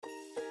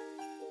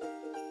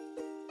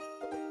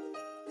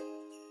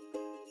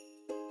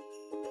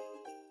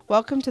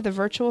Welcome to the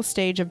virtual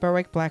stage of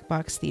Berwick Black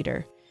Box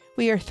Theater.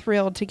 We are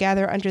thrilled to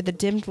gather under the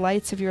dimmed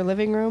lights of your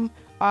living room,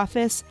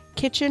 office,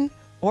 kitchen,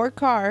 or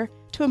car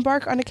to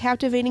embark on a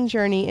captivating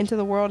journey into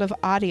the world of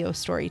audio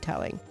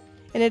storytelling.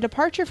 In a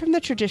departure from the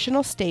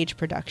traditional stage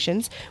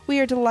productions, we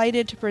are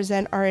delighted to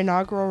present our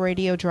inaugural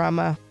radio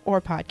drama or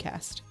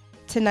podcast.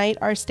 Tonight,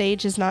 our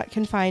stage is not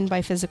confined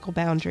by physical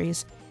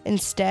boundaries.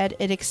 Instead,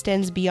 it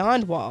extends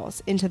beyond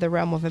walls into the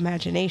realm of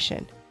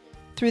imagination.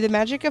 Through the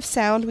magic of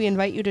sound, we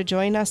invite you to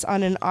join us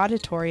on an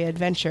auditory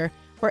adventure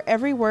where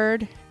every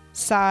word,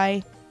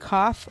 sigh,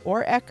 cough,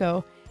 or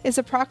echo is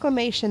a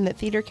proclamation that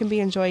theater can be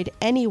enjoyed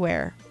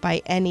anywhere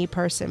by any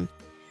person.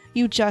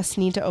 You just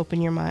need to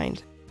open your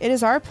mind. It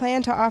is our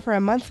plan to offer a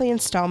monthly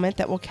installment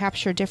that will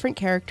capture different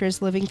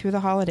characters living through the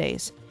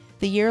holidays.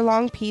 The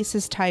year-long piece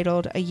is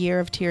titled A Year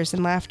of Tears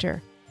and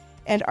Laughter,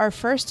 and our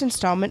first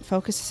installment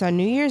focuses on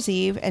New Year's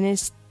Eve and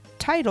is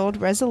titled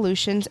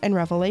Resolutions and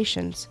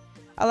Revelations.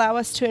 Allow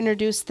us to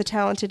introduce the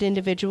talented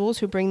individuals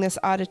who bring this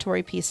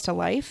auditory piece to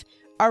life,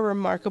 our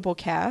remarkable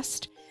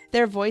cast.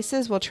 Their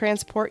voices will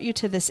transport you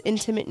to this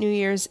intimate New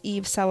Year's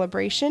Eve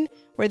celebration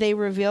where they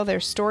reveal their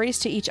stories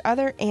to each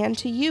other and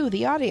to you,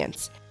 the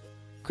audience.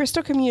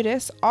 Crystal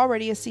Commutis,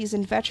 already a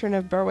seasoned veteran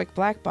of Berwick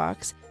Black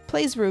Box,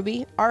 plays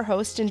Ruby, our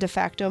host and de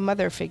facto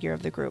mother figure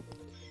of the group.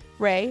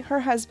 Ray,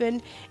 her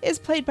husband, is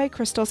played by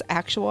Crystal's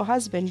actual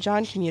husband,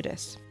 John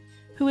Commutis,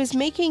 who is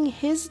making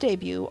his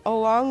debut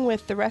along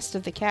with the rest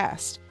of the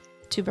cast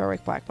to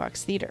Berwick Black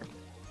Box Theater.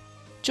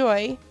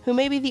 Joy, who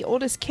may be the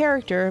oldest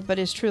character but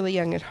is truly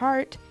young at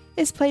heart,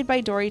 is played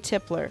by Dory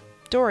Tipler.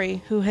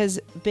 Dory, who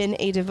has been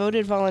a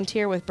devoted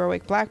volunteer with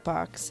Berwick Black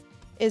Box,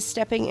 is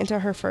stepping into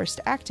her first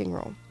acting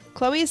role.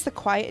 Chloe is the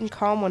quiet and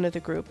calm one of the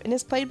group and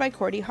is played by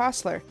Cordy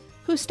Hostler,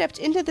 who stepped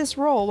into this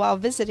role while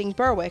visiting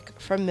Berwick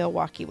from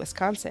Milwaukee,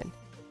 Wisconsin.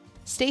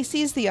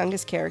 Stacy is the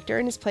youngest character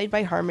and is played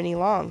by Harmony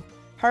Long.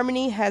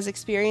 Harmony has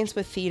experience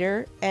with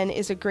theater and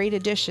is a great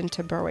addition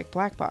to Berwick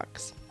Black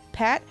Box.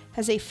 Pat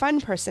has a fun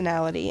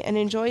personality and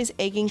enjoys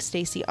egging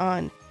Stacy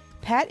on.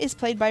 Pat is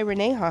played by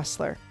Renee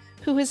Hostler,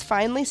 who has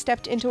finally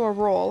stepped into a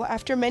role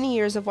after many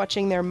years of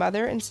watching their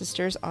mother and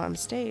sisters on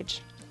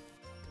stage.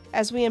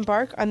 As we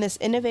embark on this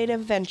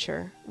innovative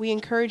venture, we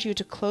encourage you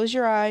to close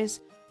your eyes,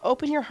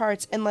 open your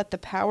hearts, and let the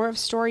power of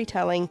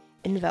storytelling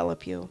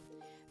envelop you.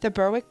 The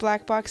Berwick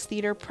Black Box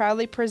Theater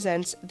proudly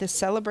presents this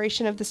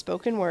celebration of the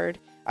spoken word,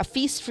 a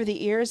feast for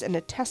the ears and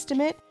a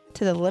testament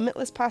to the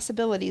limitless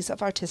possibilities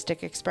of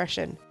artistic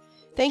expression.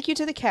 Thank you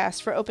to the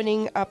cast for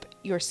opening up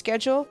your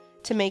schedule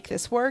to make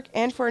this work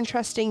and for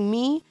entrusting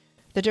me,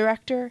 the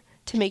director,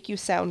 to make you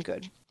sound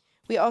good.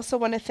 We also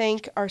want to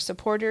thank our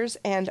supporters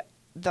and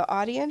the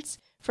audience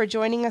for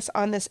joining us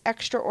on this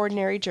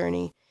extraordinary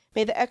journey.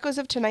 May the echoes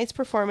of tonight's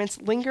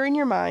performance linger in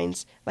your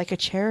minds like a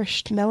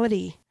cherished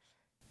melody.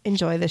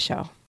 Enjoy the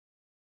show.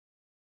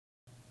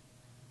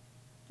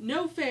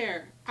 No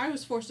fair! I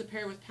was forced to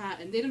pair with Pat,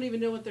 and they don't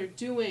even know what they're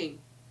doing.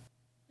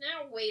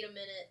 Now wait a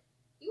minute.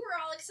 You were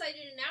all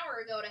excited an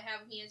hour ago to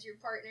have me as your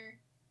partner.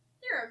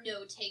 There are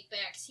no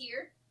takebacks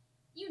here.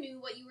 You knew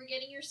what you were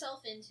getting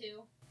yourself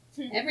into.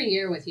 Every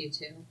year with you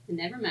two, it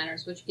never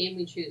matters which game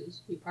we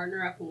choose. You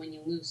partner up, and when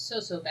you lose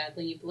so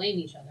badly, you blame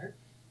each other.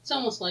 It's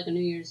almost like a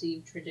New Year's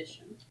Eve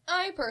tradition.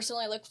 I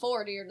personally look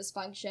forward to your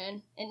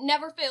dysfunction. It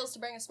never fails to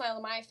bring a smile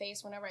to my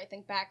face whenever I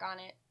think back on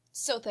it.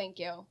 So thank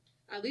you.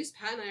 At least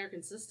Pat and I are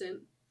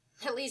consistent.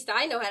 At least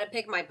I know how to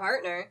pick my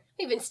partner.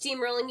 We've been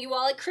steamrolling you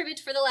all at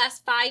cribbage for the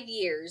last 5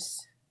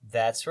 years.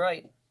 That's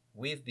right.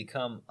 We've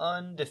become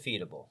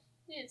undefeatable.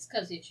 It's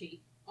 'cause you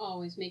cheat.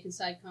 Always making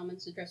side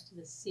comments addressed to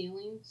the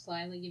ceiling,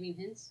 slyly giving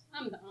hints.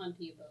 I'm on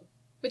to you both.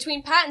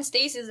 Between Pat and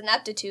Stacy's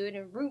ineptitude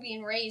and Ruby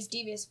and Ray's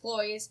devious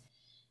ploys,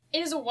 it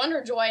is a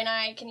wonder Joy and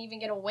I can even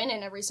get a win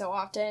in every so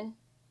often.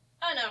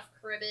 Enough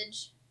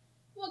cribbage.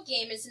 What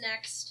game is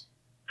next?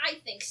 I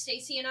think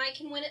Stacy and I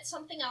can win at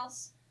something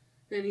else.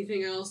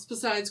 Anything else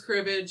besides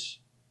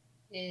cribbage?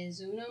 Is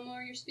Uno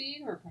more your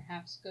speed, or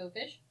perhaps Go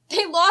Fish?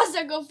 They lost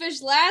at Go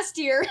Fish last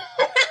year.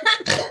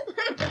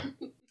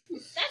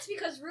 That's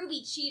because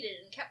Ruby cheated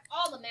and kept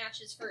all the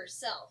matches for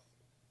herself.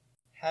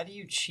 How do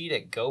you cheat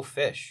at Go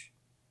Fish?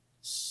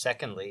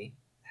 Secondly,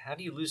 how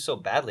do you lose so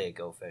badly at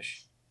Go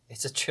Fish?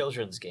 It's a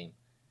children's game.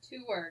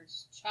 2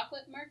 words.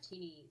 Chocolate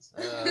martinis.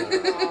 I'm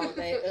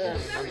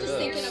just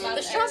thinking about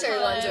the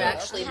strawberry ones are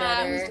actually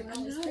better.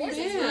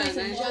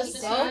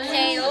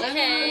 Okay.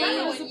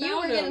 You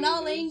were getting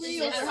all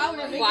angry over how we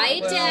were making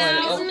Quiet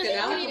down.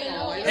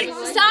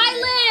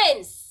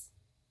 Silence!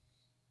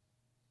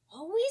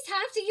 Always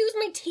have to use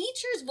my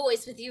teacher's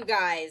voice with you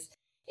guys.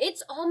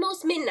 It's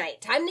almost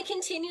midnight. Time to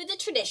continue the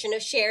tradition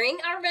of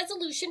sharing our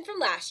resolution from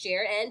last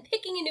year and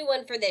picking a new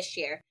one for this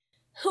year.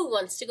 Who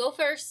wants to go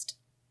first?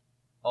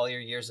 All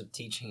your years of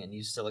teaching and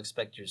you still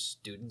expect your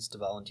students to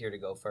volunteer to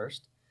go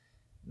first?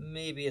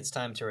 Maybe it's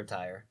time to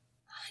retire.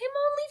 I'm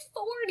only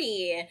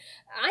 40.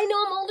 I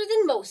know I'm older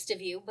than most of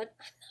you, but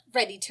I'm not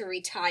ready to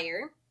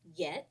retire.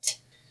 Yet.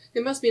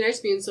 It must be nice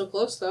being so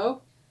close,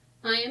 though.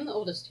 I am the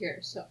oldest here,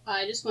 so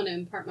I just want to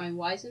impart my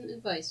wizened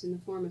advice in the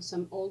form of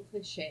some old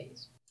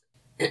cliches.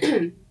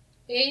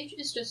 Age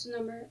is just a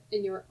number,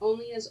 and you're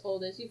only as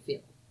old as you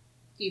feel.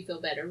 Do you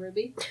feel better,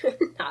 Ruby?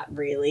 Not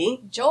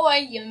really.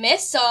 Joy, you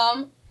missed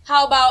some.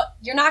 How about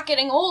you're not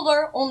getting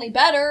older, only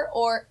better,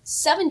 or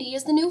 70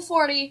 is the new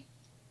 40?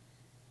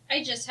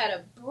 I just had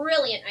a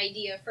brilliant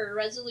idea for a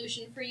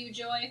resolution for you,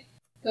 Joy.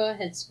 Go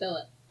ahead, spill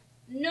it.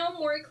 No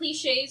more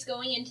cliches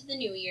going into the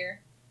new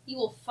year. You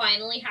will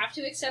finally have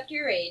to accept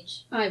your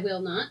age. I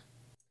will not.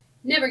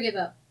 Never give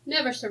up.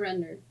 Never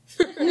surrender.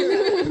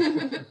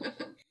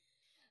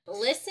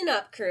 Listen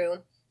up, crew.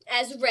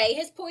 As Ray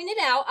has pointed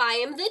out, I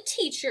am the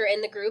teacher in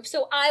the group,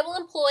 so I will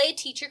employ a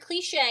teacher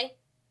cliche.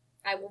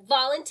 I will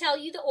volunteer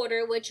you the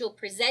order in which you'll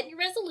present your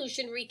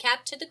resolution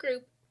recap to the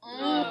group.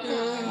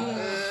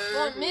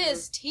 But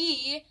Miss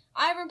T,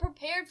 I haven't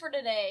prepared for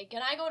today.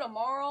 Can I go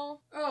tomorrow?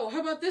 Oh, how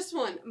about this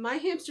one? My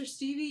hamster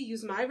Stevie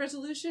used my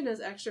resolution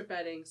as extra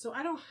bedding, so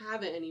I don't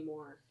have it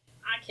anymore.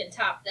 I can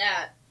top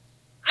that.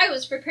 I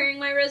was preparing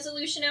my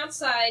resolution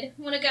outside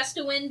when a gust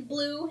of wind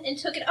blew and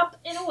took it up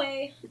and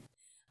away.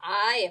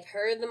 I have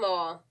heard them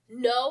all.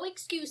 No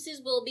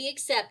excuses will be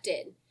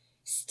accepted.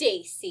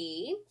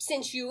 Stacy,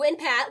 since you and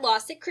Pat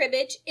lost at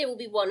cribbage, it will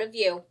be one of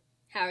you.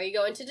 How are you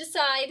going to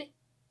decide?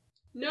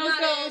 Nose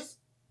goes.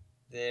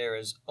 There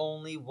is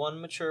only one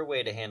mature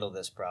way to handle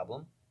this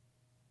problem.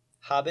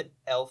 Hobbit,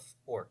 elf,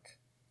 orc.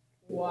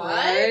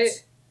 What?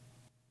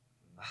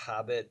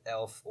 Hobbit,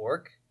 elf,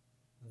 orc?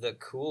 The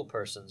cool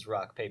person's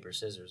rock, paper,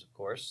 scissors, of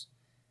course.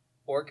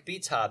 Orc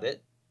beats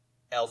hobbit,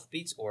 elf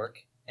beats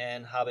orc,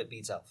 and hobbit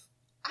beats elf.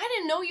 I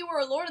didn't know you were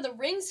a Lord of the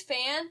Rings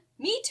fan.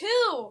 Me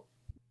too.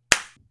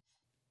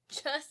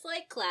 Just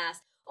like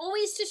class,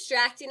 always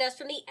distracting us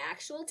from the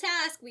actual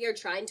task we are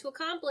trying to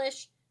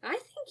accomplish. I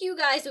think you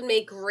guys would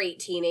make great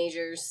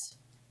teenagers.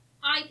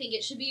 I think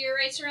it should be a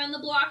race around the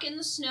block in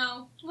the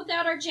snow,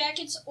 without our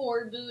jackets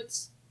or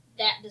boots.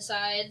 That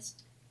decides.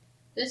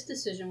 This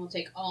decision will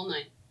take all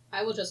night.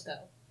 I will just go.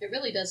 It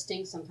really does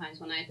stink sometimes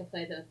when I have to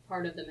play the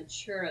part of the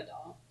mature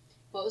adult.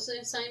 What was the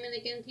assignment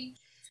again, Teach?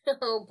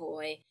 Oh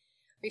boy.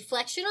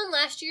 Reflection on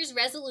last year's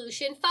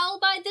resolution,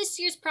 followed by this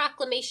year's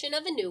proclamation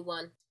of a new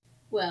one.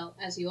 Well,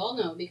 as you all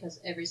know, because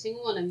every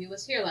single one of you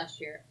was here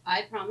last year,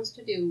 I promised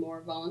to do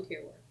more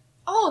volunteer work.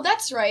 Oh,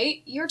 that's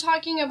right. You're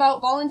talking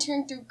about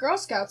volunteering through Girl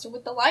Scouts or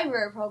with the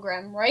library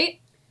program, right?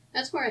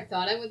 That's where I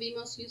thought I would be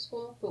most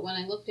useful, but when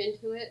I looked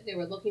into it, they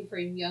were looking for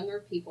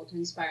younger people to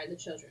inspire the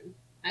children.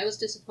 I was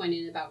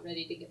disappointed and about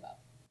ready to give up.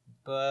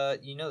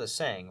 But you know the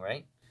saying,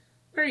 right?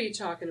 What are you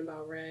talking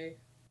about, Ray?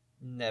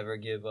 Never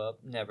give up,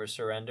 never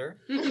surrender.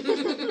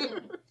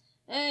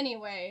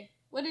 Anyway,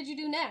 what did you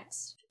do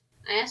next?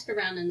 I asked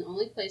around, and the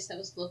only place that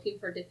was looking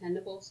for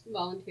dependable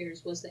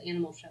volunteers was the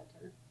animal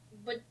shelter.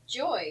 But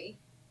Joy,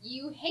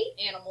 you hate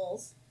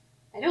animals.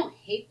 I don't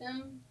hate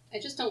them. I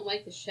just don't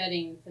like the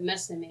shedding, the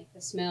mess they make,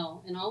 the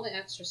smell, and all the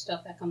extra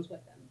stuff that comes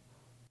with them.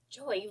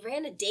 Joy, you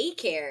ran a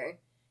daycare.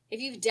 If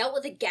you've dealt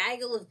with a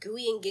gaggle of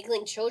gooey and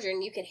giggling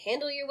children, you can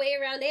handle your way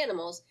around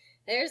animals.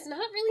 There's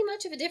not really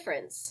much of a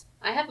difference.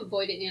 I have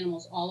avoided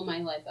animals all of my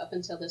life up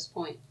until this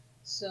point,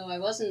 so I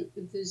wasn't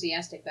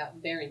enthusiastic about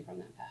veering from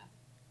that path.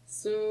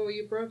 So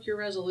you broke your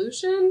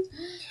resolution?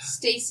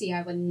 Stacy,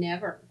 I would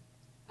never.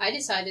 I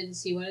decided to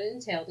see what it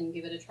entailed and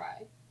give it a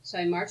try. So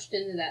I marched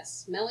into that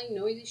smelling,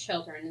 noisy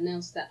shelter and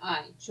announced that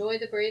I, Joy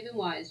the Brave and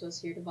Wise,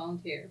 was here to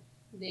volunteer.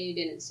 They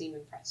didn't seem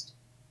impressed.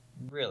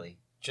 Really?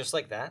 Just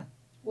like that?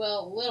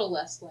 Well, a little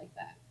less like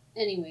that.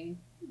 Anyway,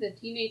 the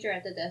teenager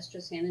at the desk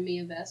just handed me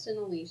a vest and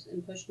a leash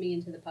and pushed me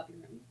into the puppy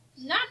room.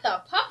 Not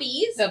the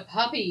puppies! The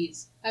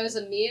puppies! I was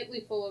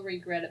immediately full of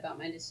regret about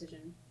my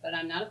decision, but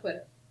I'm not a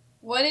quitter.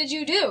 What did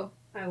you do?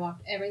 I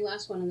walked every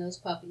last one of those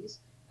puppies.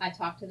 I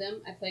talked to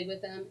them, I played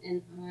with them,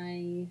 and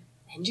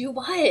And you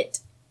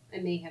what? I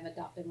may have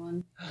adopted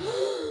one.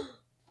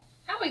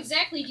 How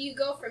exactly do you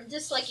go from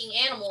disliking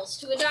animals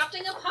to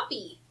adopting a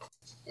puppy?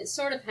 It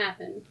sort of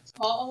happened.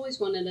 Paul always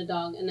wanted a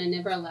dog, and I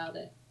never allowed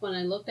it. When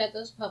I looked at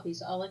those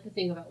puppies, all I could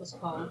think about was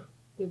Paul.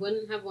 He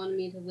wouldn't have wanted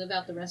me to live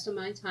out the rest of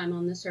my time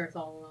on this earth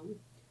all alone.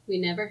 We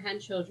never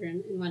had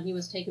children, and when he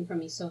was taken from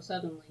me so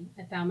suddenly,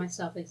 I found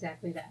myself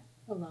exactly that,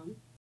 alone.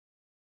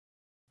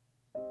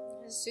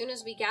 As soon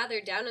as we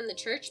gathered down in the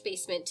church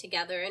basement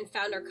together and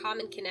found our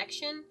common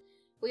connection,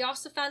 we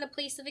also found a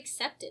place of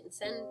acceptance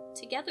and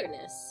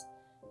togetherness.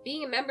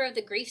 Being a member of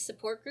the grief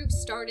support group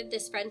started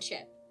this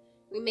friendship.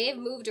 We may have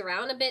moved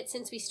around a bit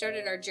since we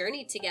started our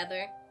journey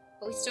together,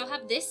 but we still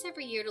have this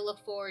every year to look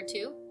forward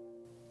to.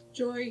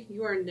 Joy,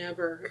 you are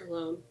never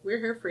alone. We're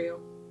here for you.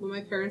 When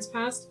my parents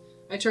passed,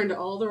 I turned to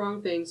all the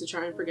wrong things to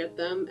try and forget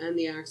them and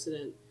the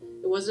accident.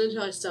 It wasn't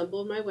until I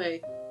stumbled my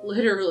way,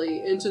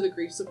 literally, into the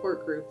grief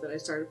support group that I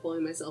started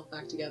pulling myself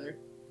back together.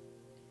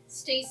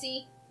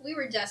 Stacy, we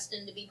were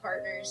destined to be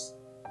partners.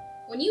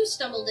 When you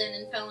stumbled in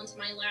and fell into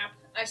my lap,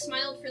 I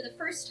smiled for the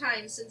first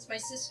time since my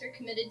sister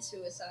committed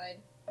suicide.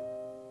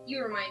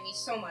 You remind me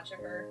so much of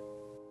her.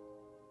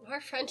 Our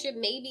friendship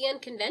may be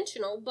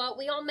unconventional, but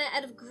we all met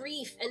out of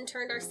grief and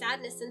turned our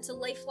sadness into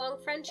lifelong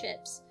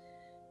friendships.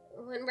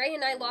 When Ray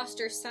and I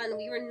lost our son,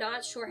 we were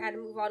not sure how to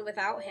move on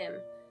without him.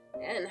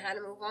 and how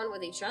to move on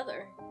with each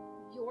other.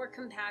 Your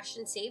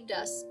compassion saved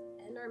us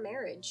and our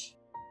marriage.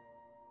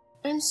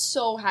 I'm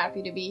so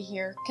happy to be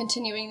here,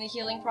 continuing the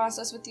healing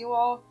process with you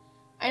all.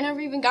 I never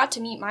even got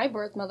to meet my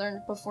birth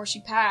mother before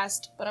she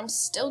passed, but I'm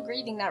still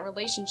grieving that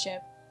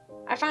relationship.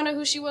 I found out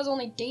who she was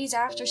only days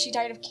after she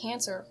died of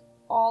cancer,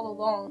 all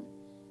alone.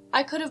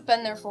 I could have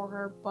been there for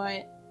her,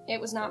 but it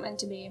was not meant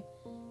to be.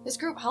 This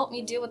group helped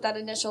me deal with that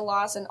initial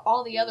loss and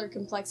all the other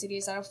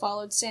complexities that have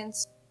followed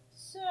since.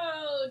 So,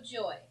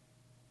 Joy,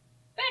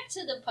 back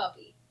to the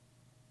puppy.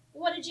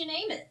 What did you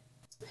name it?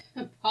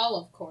 Paul,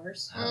 of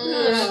course.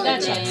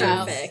 That's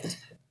Yeah. perfect.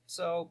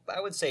 So,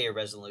 I would say your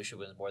resolution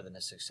was more than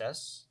a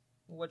success.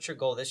 What's your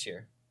goal this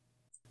year?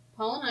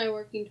 Paul and I are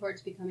working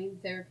towards becoming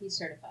therapy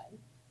certified.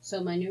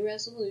 So my new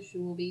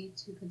resolution will be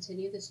to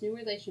continue this new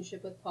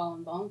relationship with Paul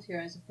and volunteer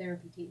as a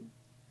therapy team.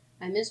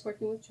 I miss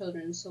working with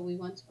children, so we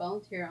want to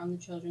volunteer on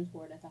the children's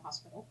ward at the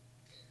hospital.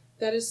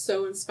 That is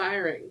so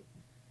inspiring.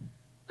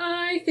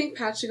 I think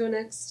Pat should go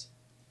next.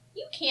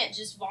 You can't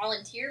just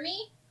volunteer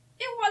me.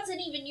 It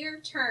wasn't even your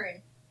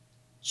turn.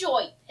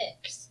 Joy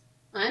picks.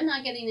 I'm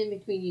not getting in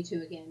between you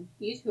two again.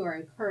 You two are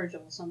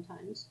incorrigible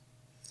sometimes.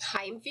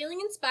 I'm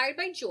feeling inspired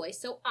by Joy,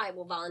 so I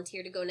will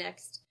volunteer to go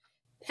next.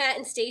 Pat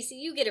and Stacy,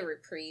 you get a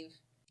reprieve.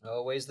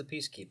 Always the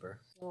peacekeeper.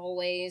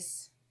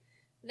 Always.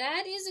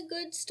 That is a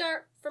good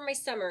start for my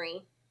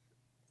summary.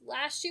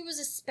 Last year was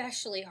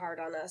especially hard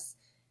on us,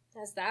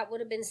 as that would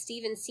have been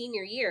Stephen's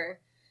senior year.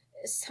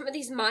 Some of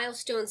these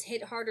milestones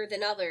hit harder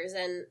than others,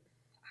 and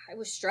I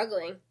was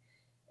struggling.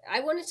 I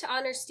wanted to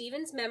honor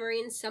Stephen's memory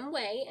in some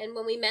way, and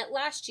when we met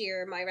last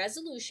year, my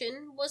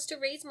resolution was to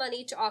raise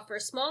money to offer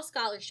a small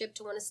scholarship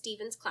to one of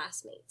Stephen's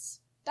classmates.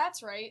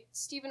 That's right,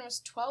 Stephen was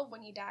 12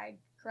 when he died,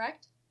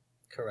 correct?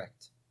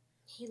 Correct.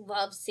 He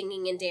loved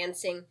singing and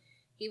dancing.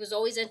 He was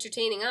always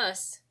entertaining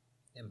us.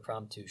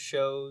 Impromptu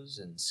shows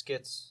and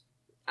skits.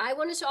 I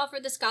wanted to offer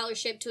the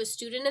scholarship to a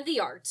student of the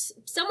arts,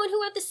 someone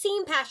who had the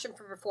same passion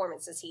for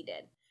performance as he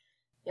did.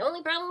 The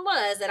only problem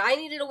was that I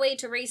needed a way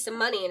to raise some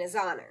money in his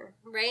honor.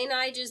 Ray and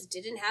I just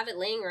didn't have it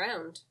laying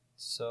around.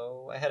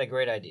 So I had a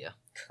great idea.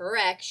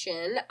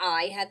 Correction,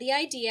 I had the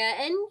idea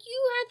and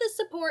you had the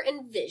support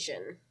and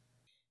vision.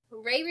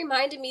 Ray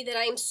reminded me that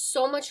I am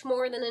so much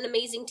more than an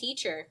amazing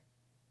teacher.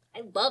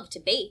 I love to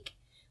bake.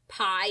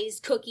 Pies,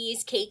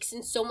 cookies, cakes,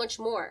 and so much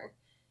more.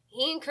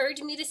 He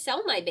encouraged me to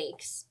sell my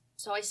bakes.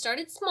 So I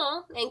started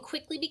small and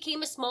quickly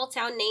became a small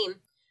town name.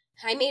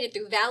 I made it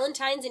through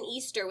Valentine's and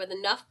Easter with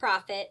enough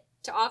profit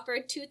to offer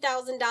a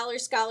 $2,000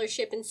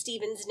 scholarship in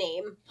Stephen's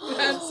name.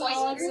 That's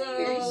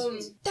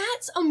awesome.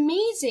 That's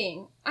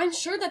amazing! I'm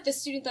sure that the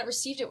student that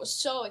received it was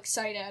so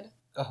excited.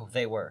 Oh,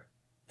 they were.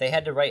 They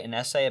had to write an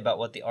essay about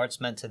what the arts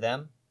meant to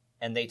them,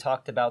 and they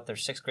talked about their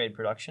 6th grade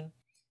production.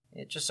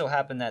 It just so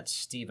happened that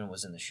Stephen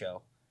was in the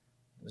show.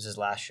 It was his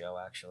last show,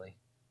 actually.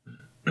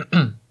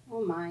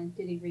 Oh my,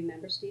 did he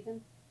remember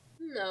Stephen?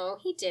 No,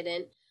 he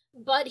didn't.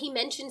 But he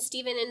mentioned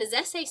Stephen in his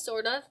essay,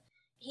 sort of.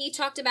 He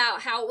talked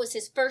about how it was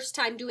his first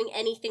time doing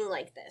anything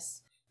like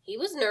this. He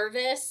was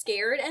nervous,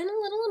 scared, and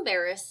a little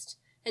embarrassed.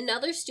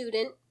 Another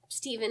student,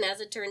 Stephen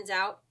as it turns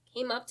out,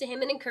 came up to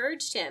him and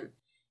encouraged him.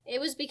 It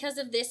was because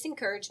of this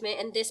encouragement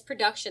and this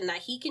production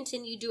that he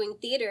continued doing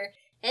theater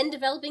and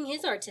developing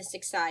his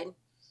artistic side.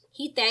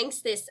 He thanks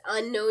this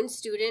unknown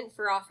student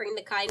for offering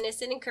the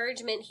kindness and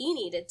encouragement he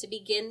needed to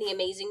begin the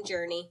amazing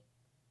journey.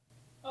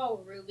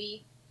 Oh,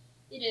 Ruby,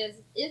 it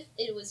is if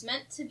it was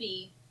meant to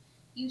be.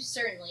 You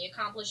certainly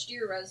accomplished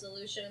your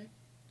resolution.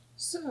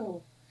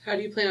 So, how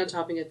do you plan on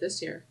topping it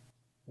this year?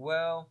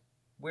 Well,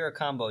 we're a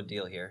combo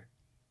deal here.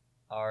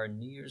 Our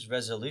New Year's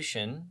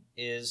resolution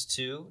is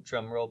to,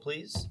 drumroll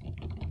please,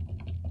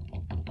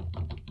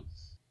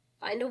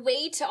 Find a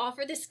way to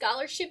offer this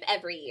scholarship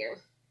every year.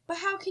 But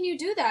how can you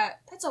do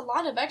that? That's a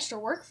lot of extra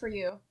work for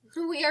you.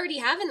 We already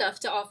have enough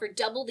to offer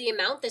double the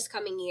amount this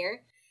coming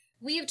year.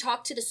 We have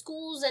talked to the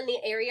schools and the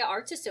Area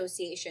Arts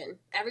Association.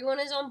 Everyone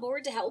is on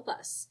board to help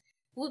us.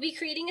 We'll be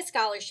creating a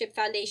scholarship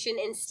foundation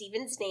in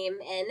Stephen's name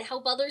and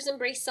help others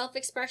embrace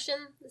self-expression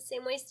the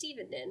same way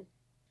Stephen did.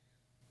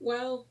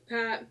 Well,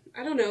 Pat,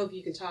 I don't know if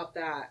you can top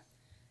that.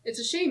 It's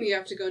a shame you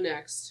have to go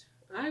next.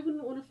 I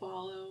wouldn't want to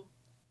follow.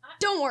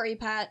 Don't worry,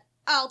 Pat.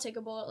 I'll take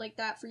a bullet like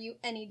that for you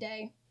any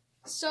day.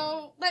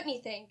 So, let me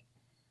think.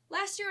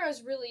 Last year I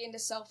was really into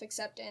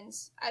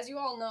self-acceptance. As you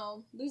all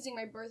know, losing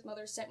my birth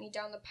mother sent me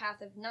down the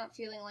path of not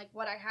feeling like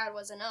what I had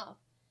was enough.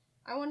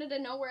 I wanted to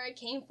know where I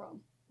came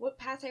from, what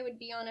path I would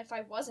be on if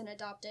I wasn't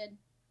adopted.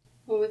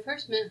 When we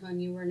first met, hon,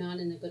 you were not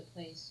in a good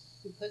place.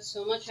 You put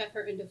so much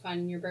effort into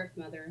finding your birth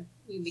mother,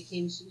 you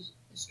became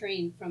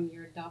estranged from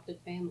your adopted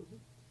family.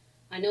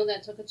 I know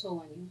that took a toll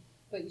on you,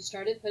 but you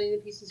started putting the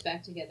pieces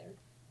back together.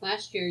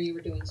 Last year you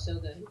were doing so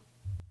good.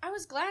 I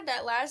was glad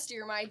that last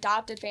year my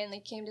adopted family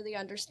came to the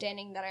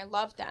understanding that I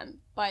loved them,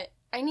 but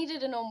I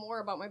needed to know more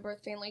about my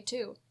birth family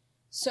too.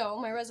 So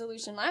my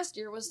resolution last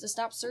year was to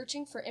stop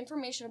searching for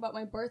information about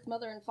my birth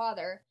mother and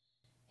father,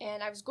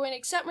 and I was going to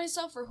accept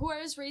myself for who I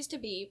was raised to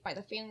be by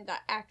the family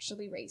that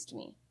actually raised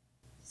me.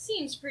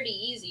 Seems pretty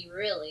easy,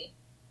 really.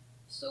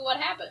 So what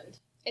happened?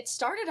 It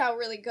started out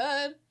really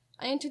good.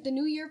 I entered the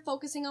new year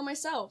focusing on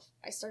myself.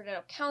 I started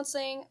out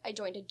counseling, I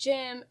joined a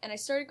gym, and I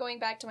started going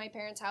back to my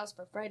parents' house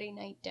for Friday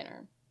night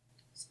dinner.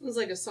 Sounds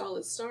like a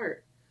solid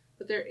start.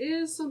 But there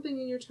is something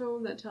in your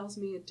tone that tells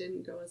me it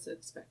didn't go as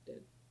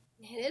expected.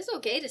 It is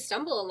okay to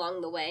stumble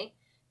along the way.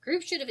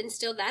 Group should have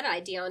instilled that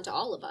idea onto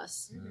all of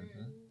us.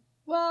 Mm-hmm.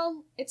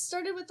 Well, it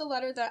started with the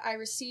letter that I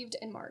received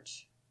in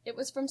March. It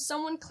was from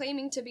someone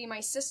claiming to be my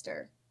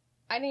sister.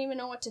 I didn't even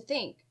know what to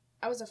think.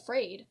 I was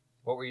afraid.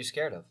 What were you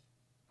scared of?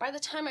 By the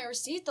time I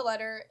received the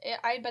letter,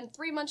 I had been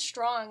 3 months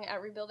strong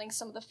at rebuilding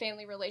some of the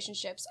family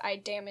relationships I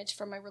had damaged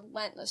from my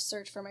relentless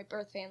search for my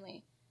birth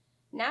family.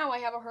 Now I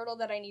have a hurdle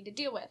that I need to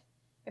deal with.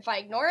 If I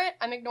ignore it,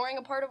 I'm ignoring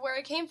a part of where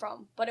I came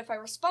from. But if I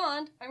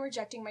respond, I'm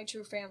rejecting my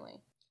true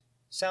family.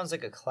 Sounds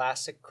like a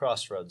classic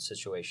crossroads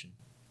situation.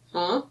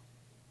 Huh?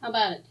 How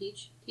about it,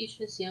 Teach? Teach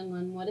this young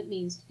one what it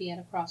means to be at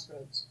a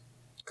crossroads.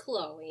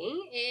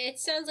 Chloe, it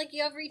sounds like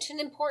you have reached an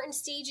important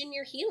stage in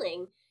your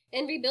healing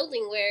and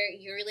rebuilding where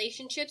your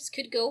relationships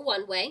could go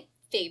one way,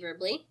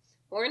 favorably,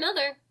 or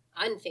another,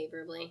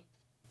 unfavorably.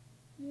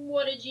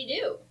 What did you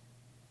do?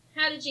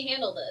 How did you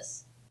handle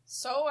this?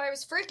 So I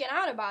was freaking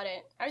out about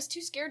it. I was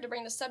too scared to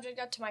bring the subject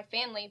up to my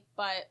family,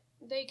 but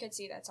they could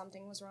see that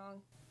something was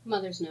wrong.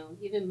 Mothers know,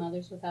 even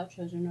mothers without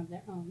children of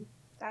their own.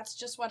 That's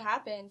just what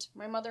happened.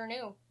 My mother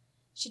knew.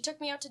 She took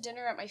me out to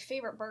dinner at my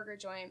favorite burger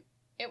joint.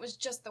 It was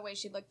just the way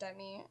she looked at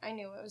me. I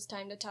knew it was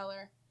time to tell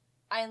her.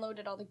 I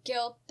unloaded all the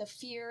guilt, the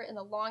fear, and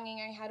the longing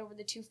I had over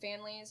the two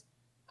families.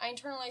 I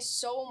internalized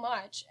so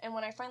much, and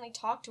when I finally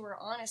talked to her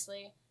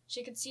honestly,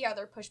 she could see how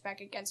their pushback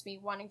against me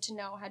wanting to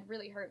know had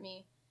really hurt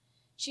me.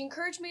 She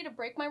encouraged me to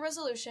break my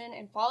resolution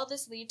and follow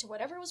this lead to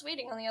whatever was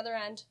waiting on the other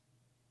end.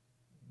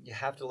 You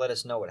have to let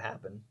us know what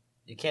happened.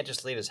 You can't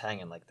just leave us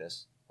hanging like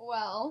this.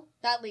 Well,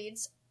 that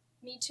leads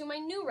me to my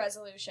new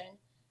resolution.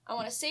 I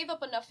want to save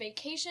up enough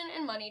vacation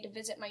and money to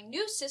visit my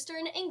new sister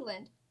in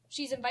England.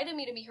 She's invited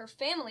me to meet her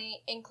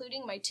family,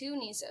 including my 2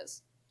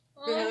 nieces.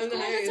 Oh,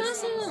 that's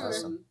awesome.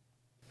 Awesome.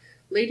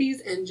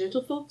 Ladies and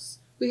gentlefolks,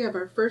 we have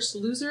our first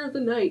loser of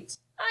the night.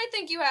 I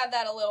think you have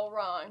that a little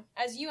wrong,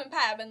 as you and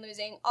Pat have been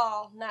losing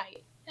all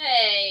night.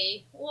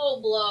 Hey,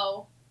 low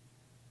blow.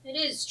 It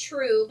is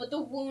true, but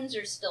the wounds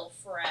are still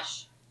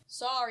fresh.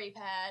 Sorry,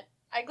 Pat.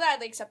 I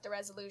gladly accept the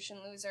resolution,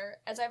 loser,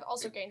 as I've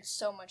also gained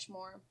so much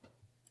more.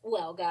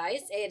 Well,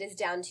 guys, it is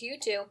down to you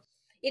two.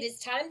 It is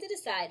time to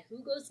decide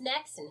who goes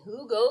next and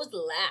who goes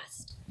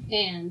last.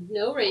 And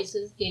no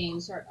races,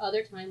 games, or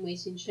other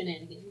time-wasting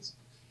shenanigans.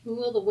 Who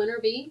will the winner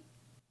be?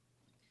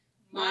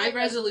 My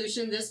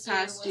resolution this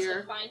past was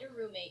year to find a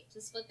roommate to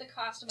split the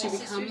cost of to my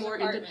become sister's more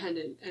apartment.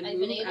 independent and I've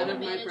move been able out to of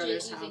my manage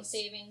brother's it using house.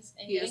 savings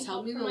and He has getting helped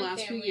help me the from my last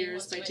few family years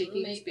once by my taking his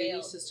roommate baby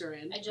bailed. sister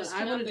in, I but just I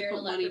cannot wanted to bear to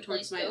put let money her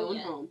towards place my go own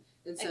yet. home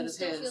I instead can of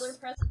still feel her his.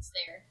 presence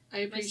there. I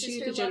My appreciate sister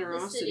the loved the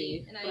generosity,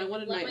 city, and but I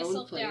wanted let my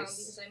myself own down place.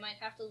 because I might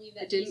have to leave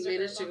that I didn't piece of her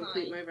manage to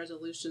complete behind. my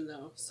resolution,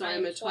 though, so I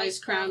I'm am a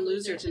twice-crowned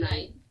loser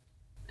tonight.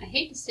 I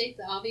hate to state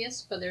the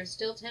obvious, but there's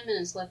still 10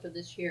 minutes left of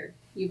this year.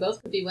 You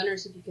both could be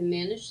winners if you can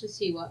manage to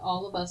see what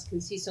all of us can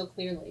see so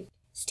clearly.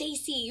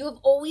 Stacy, you have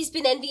always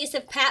been envious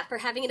of Pat for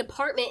having an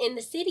apartment in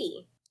the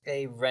city.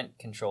 A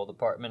rent-controlled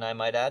apartment, I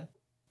might add.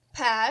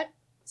 Pat,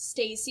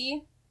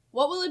 Stacy,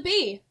 what will it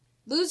be?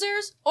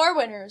 Losers or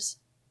winners?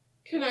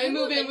 Can I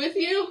move in with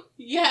you?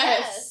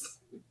 Yes!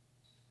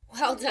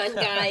 Well done,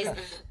 guys.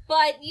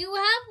 But you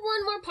have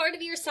one more part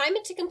of your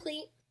assignment to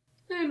complete.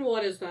 And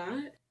what is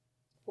that?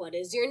 What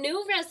is your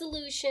new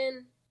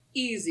resolution?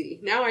 Easy.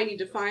 Now I need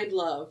to find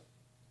love.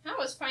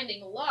 How is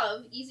finding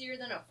love easier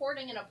than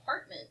affording an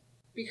apartment?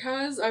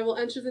 Because I will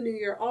enter the new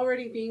year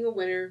already being a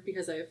winner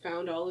because I have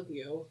found all of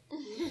you.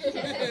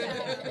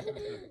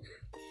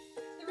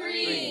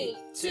 3,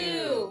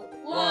 2,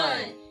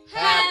 1.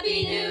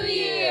 Happy New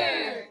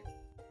Year!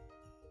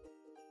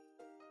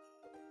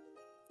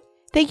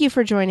 Thank you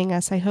for joining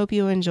us. I hope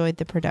you enjoyed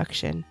the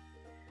production.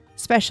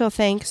 Special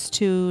thanks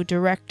to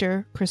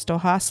director Crystal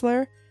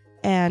Hostler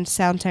and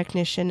sound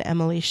technician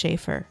Emily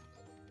Schaefer.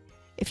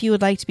 If you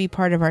would like to be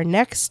part of our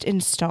next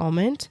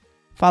installment,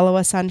 follow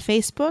us on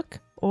Facebook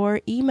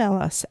or email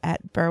us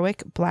at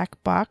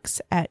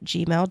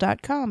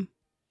berwickblackbox@gmail.com.